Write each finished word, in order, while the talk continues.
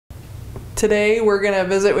Today we're going to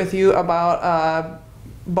visit with you about a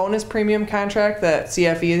bonus premium contract that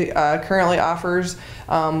CFE currently offers.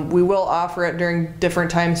 We will offer it during different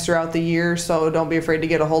times throughout the year, so don't be afraid to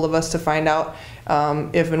get a hold of us to find out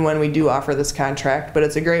if and when we do offer this contract. But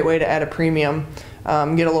it's a great way to add a premium,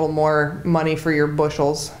 get a little more money for your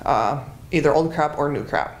bushels, either old crop or new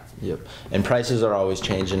crop. Yep, and prices are always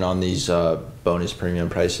changing on these bonus premium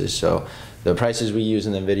prices, so the prices we use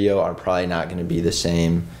in the video are probably not going to be the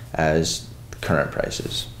same as current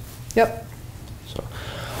prices. Yep. So,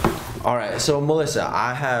 all right, so Melissa,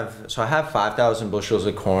 I have 5,000 bushels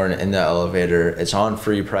of corn in the elevator. It's on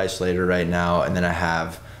free price later right now, and then I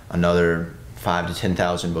have another 5,000 to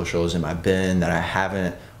 10,000 bushels in my bin that I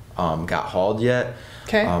haven't got hauled yet.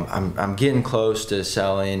 Okay. I'm getting close to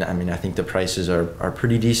selling. I mean, I think the prices are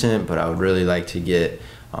pretty decent, but I would really like to get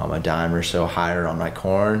a dime or so higher on my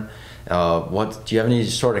corn. Do you have any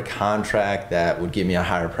sort of contract that would give me a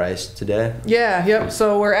higher price today? Yeah, yep.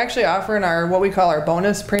 So we're actually offering what we call our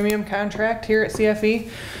bonus premium contract here at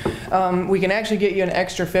CFE. We can actually get you an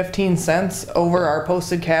extra 15 cents over our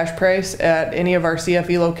posted cash price at any of our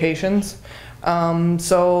CFE locations.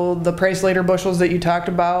 So the price later bushels that you talked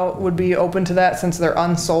about would be open to that since they're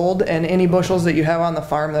unsold, and any bushels that you have on the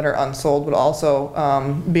farm that are unsold would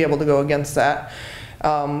also be able to go against that.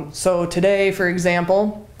 So today, for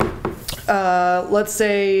example, let's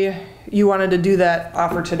say you wanted to do that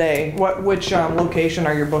offer today. Which location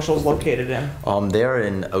are your bushels located in? They're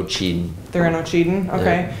in Ocheeden. They're in Ocheeden?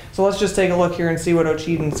 Okay. Yeah. So let's just take a look here and see what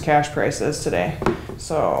Ocheeden's cash price is today.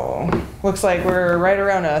 So looks like we're right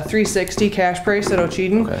around a $3.60 cash price at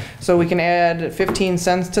Ocheeden. Okay. So we can add 15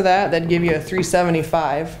 cents to that. That'd give you a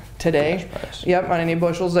 $3.75 today. Yep, on any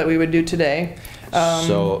bushels that we would do today.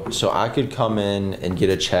 So I could come in and get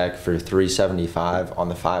a check for $3.75 on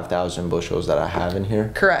the 5,000 bushels that I have in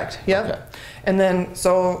here? Correct. Yep. Okay. And then,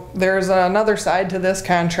 so there's another side to this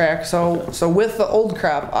contract. So with the old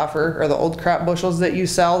crop offer, or the old crop bushels that you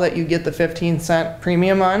sell that you get the 15-cent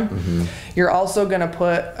premium on, you're also going to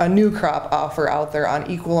put a new crop offer out there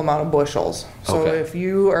on equal amount of bushels. So if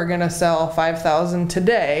you are going to sell 5,000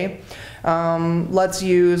 today, let's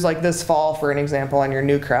use like this fall for an example on your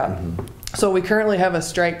new crop. So we currently have a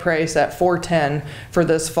strike price at $4.10 for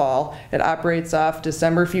this fall. It operates off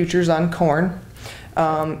December futures on corn.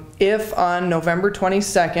 If on November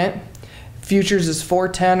 22nd, futures is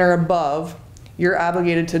 $4.10 or above, you're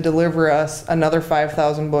obligated to deliver us another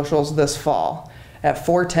 5,000 bushels this fall at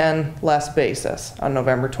 $4.10 less basis on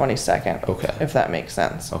November 22nd. Okay. If that makes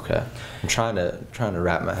sense. Okay. I'm trying to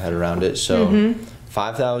wrap my head around it. So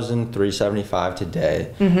 5,000, $3.75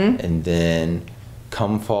 today, and then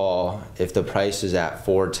come fall, if the price is at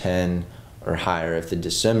 $4.10 or higher, if the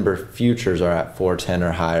December futures are at $4.10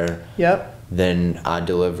 or higher, then I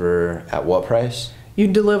deliver at what price? You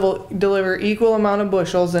deliver equal amount of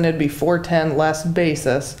bushels, and it'd be $4.10 less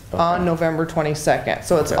basis on November 22nd.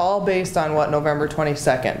 So it's all based on what November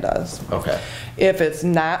 22nd does. Okay. If it's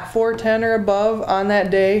not $4.10 or above on that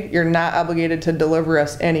day, you're not obligated to deliver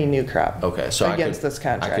us any new crop. Okay, so against this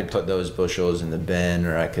contract. I could put those bushels in the bin,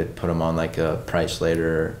 or I could put them on like a price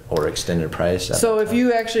later or extended price. So if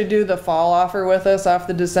you actually do the fall offer with us off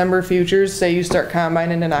the December futures, say you start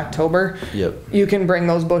combining in October, you can bring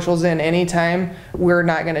those bushels in anytime. We're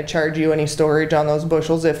not going to charge you any storage on those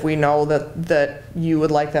bushels if we know that you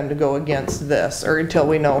would like them to go against this, or until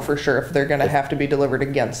we know for sure if they're going to have to be delivered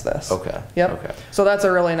against this. Okay. Yep. Okay. So that's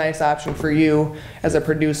a really nice option for you as a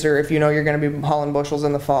producer if you know you're going to be hauling bushels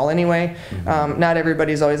in the fall anyway. Not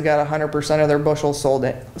everybody's always got 100% of their bushels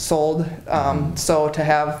sold. So to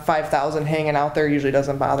have 5,000 hanging out there usually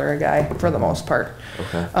doesn't bother a guy for the most part.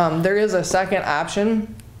 Okay. There is a second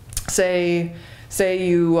option. Say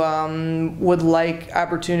you would like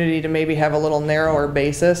opportunity to maybe have a little narrower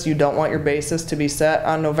basis. You don't want your basis to be set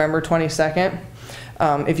on November 22nd.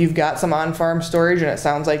 If you've got some on-farm storage, and it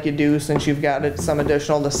sounds like you do since you've got some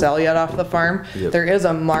additional to sell yet off the farm, there is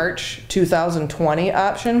a March 2020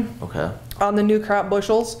 option on the new crop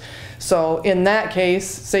bushels. So in that case,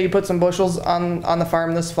 say you put some bushels on the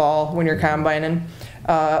farm this fall when you're combining,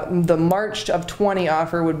 the March of 20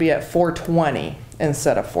 offer would be at $4.20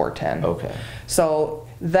 instead of $4.10. Okay. So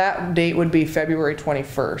that date would be February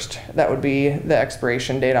 21st. That would be the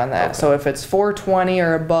expiration date on that. So if it's $4.20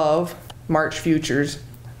 or above March futures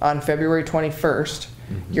on February 21st,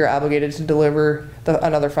 you're obligated to deliver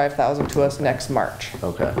another 5,000 to us next March.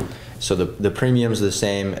 Okay. So the premium's the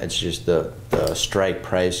same, it's just the strike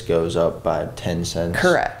price goes up by 10 cents?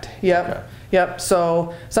 Correct. Yep. Yep,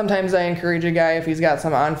 so sometimes I encourage a guy if he's got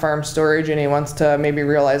some on-farm storage and he wants to maybe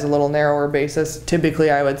realize a little narrower basis.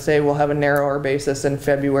 Typically, I would say we'll have a narrower basis in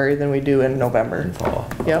February than we do in November. In fall.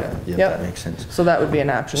 Yep. Okay. Yep, Yep. that makes sense. So that would be an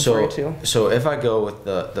option for you too. So if I go with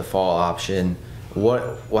the fall option,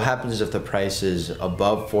 what happens if the price is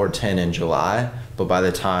above 410 in July, but by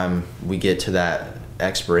the time we get to that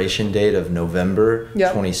expiration date of November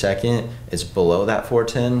 22nd, it's below that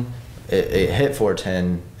 410? It hit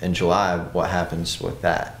 410 in July. What happens with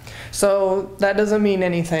that? So that doesn't mean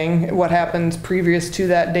anything. What happens previous to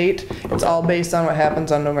that date, it's all based on what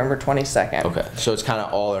happens on November 22nd. Okay, so it's kind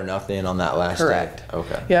of all or nothing on that last Correct. day?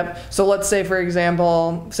 Okay. Yep. So let's say, for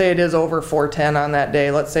example, say it is over 410 on that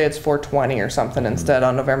day. Let's say it's 420 or something instead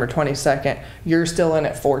on November 22nd. You're still in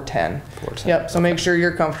at 410. 410. Yep. So make sure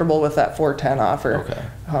you're comfortable with that 410 offer. Okay.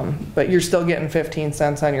 But you're still getting 15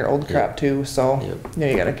 cents on your old crop too. So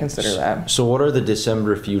you got to consider that. So what are the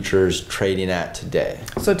December futures trading at today?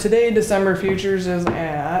 So today, December futures is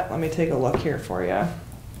at, let me take a look here for you.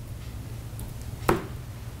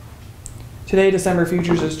 Today, December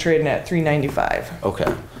futures is trading at $3.95.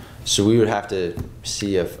 Okay. So we would have to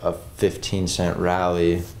see a 15-cent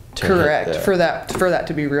rally to Correct. hit For that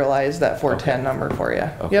to be realized, that 410 number for you.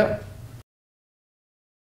 Okay. Yep.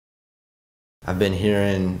 I've been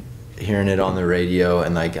hearing it on the radio,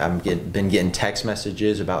 and like been getting text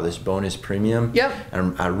messages about this bonus premium. Yep.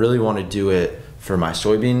 And I really want to do it for my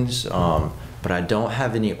soybeans, but I don't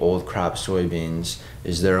have any old crop soybeans.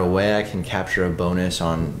 Is there a way I can capture a bonus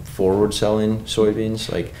on forward selling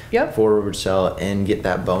soybeans, like forward sell and get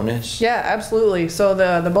that bonus? Yeah, absolutely. So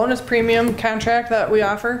the bonus premium contract that we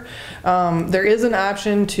offer, there is an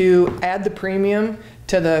option to add the premium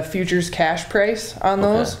to the futures cash price on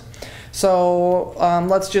those. So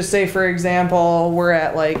let's just say, for example, we're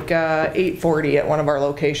at like 840 at one of our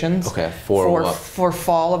locations. Okay. For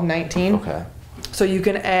fall of 19. Okay. So you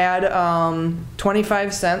can add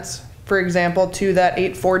 25 cents, for example, to that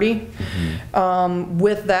 840.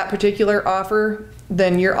 With that particular offer,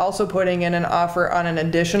 then you're also putting in an offer on an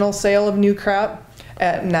additional sale of new crop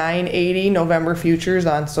at 980 November futures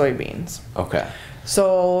on soybeans. Okay.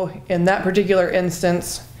 So in that particular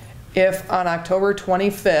instance, if on October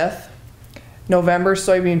 25th, November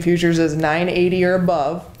soybean futures is 980 or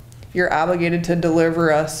above, you're obligated to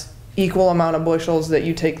deliver us equal amount of bushels that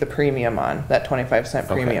you take the premium on, that 25-cent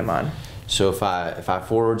premium on. So if I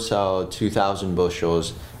forward sell 2,000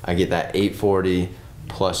 bushels, I get that 840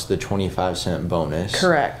 plus the 25-cent bonus.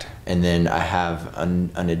 Correct. And then I have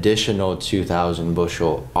an additional 2,000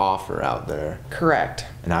 bushel offer out there. Correct.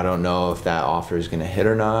 And I don't know if that offer is going to hit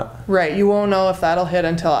or not. Right. You won't know if that'll hit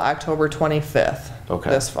until October 25th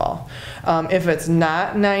this fall. If it's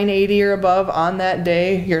not 980 or above on that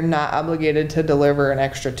day, you're not obligated to deliver an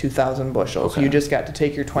extra 2,000 bushels. You just got to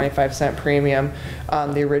take your 25-cent premium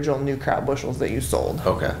on the original new crop bushels that you sold.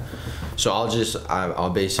 Okay. So I'll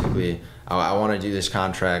basically, I want to do this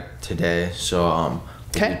contract today. So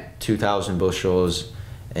 2,000 bushels,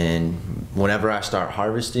 and whenever I start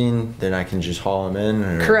harvesting, then I can just haul them in?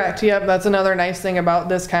 Or? Correct. Yep. That's another nice thing about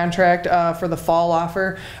this contract for the fall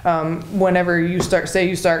offer. Whenever you start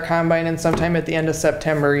combining sometime at the end of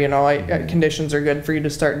September, conditions are good for you to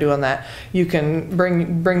start doing that. You can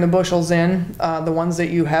bring the bushels in, the ones that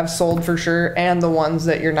you have sold for sure, and the ones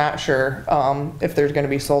that you're not sure if there's going to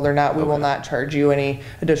be sold or not. We will not charge you any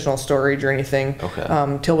additional storage or anything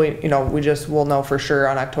till we'll know for sure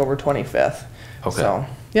on October 25th. Okay. So,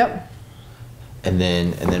 yep. And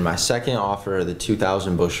then my second offer, the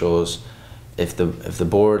 2,000 bushels, if the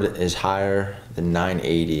board is higher than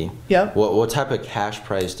 980, what type of cash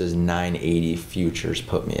price does 980 futures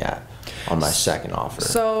put me at on my second offer?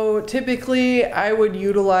 So typically I would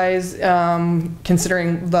utilize,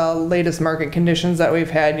 considering the latest market conditions that we've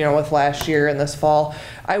had, with last year and this fall,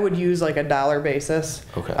 I would use like a dollar basis.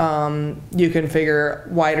 Okay. You can figure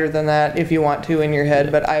wider than that if you want to in your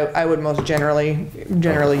head, but I would most generally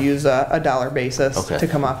use a dollar basis to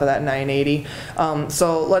come off of that 980.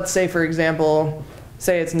 So let's say, for example,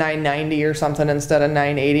 say it's 990 or something instead of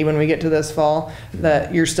 980 when we get to this fall,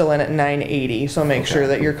 that you're still in at 980. So make sure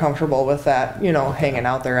that you're comfortable with that, hanging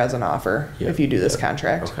out there as an offer if you do this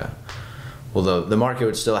contract. Okay. Well, the market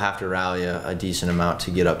would still have to rally a decent amount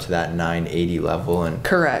to get up to that 980 level. And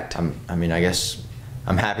correct. I guess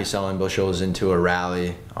I'm happy selling bushels into a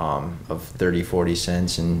rally of 30, 40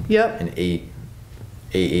 cents and 880,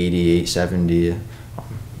 870.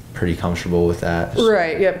 Pretty comfortable with that.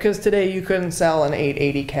 Right, yeah, because today you couldn't sell an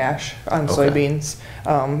 880 cash on soybeans.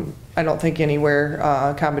 I don't think anywhere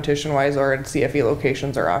competition-wise or at CFE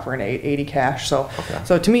locations are offering 80 cash. So, Okay.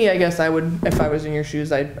 so to me, I guess I would, if I was in your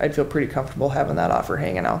shoes, I'd feel pretty comfortable having that offer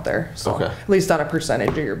hanging out there. So Okay. at least on a percentage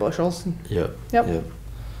of your bushels. Yep. Yep.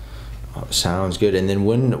 Sounds good. And then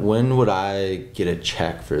when would I get a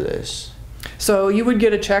check for this? So you would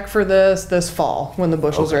get a check for this fall when the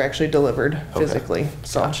bushels Okay. are actually delivered physically.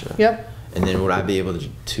 So, Gotcha. yep. And then would I be able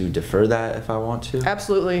to defer that if I want to?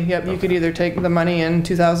 Absolutely. Yep. You Okay. could either take the money in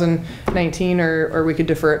 2019 or we could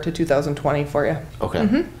defer it to 2020 for you. Okay.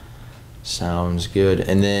 Mm-hmm. Sounds good.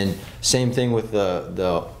 And then same thing with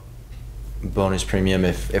the bonus premium.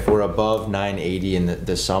 If we're above 980 in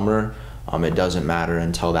the summer, it doesn't matter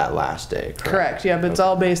until that last day. Correct. Yeah, but it's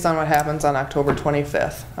all based on what happens on October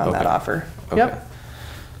 25th on that offer. Okay. Yep.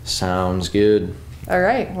 Sounds good. All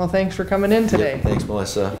right. Well, thanks for coming in today. Yep. Thanks,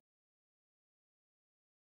 Melissa.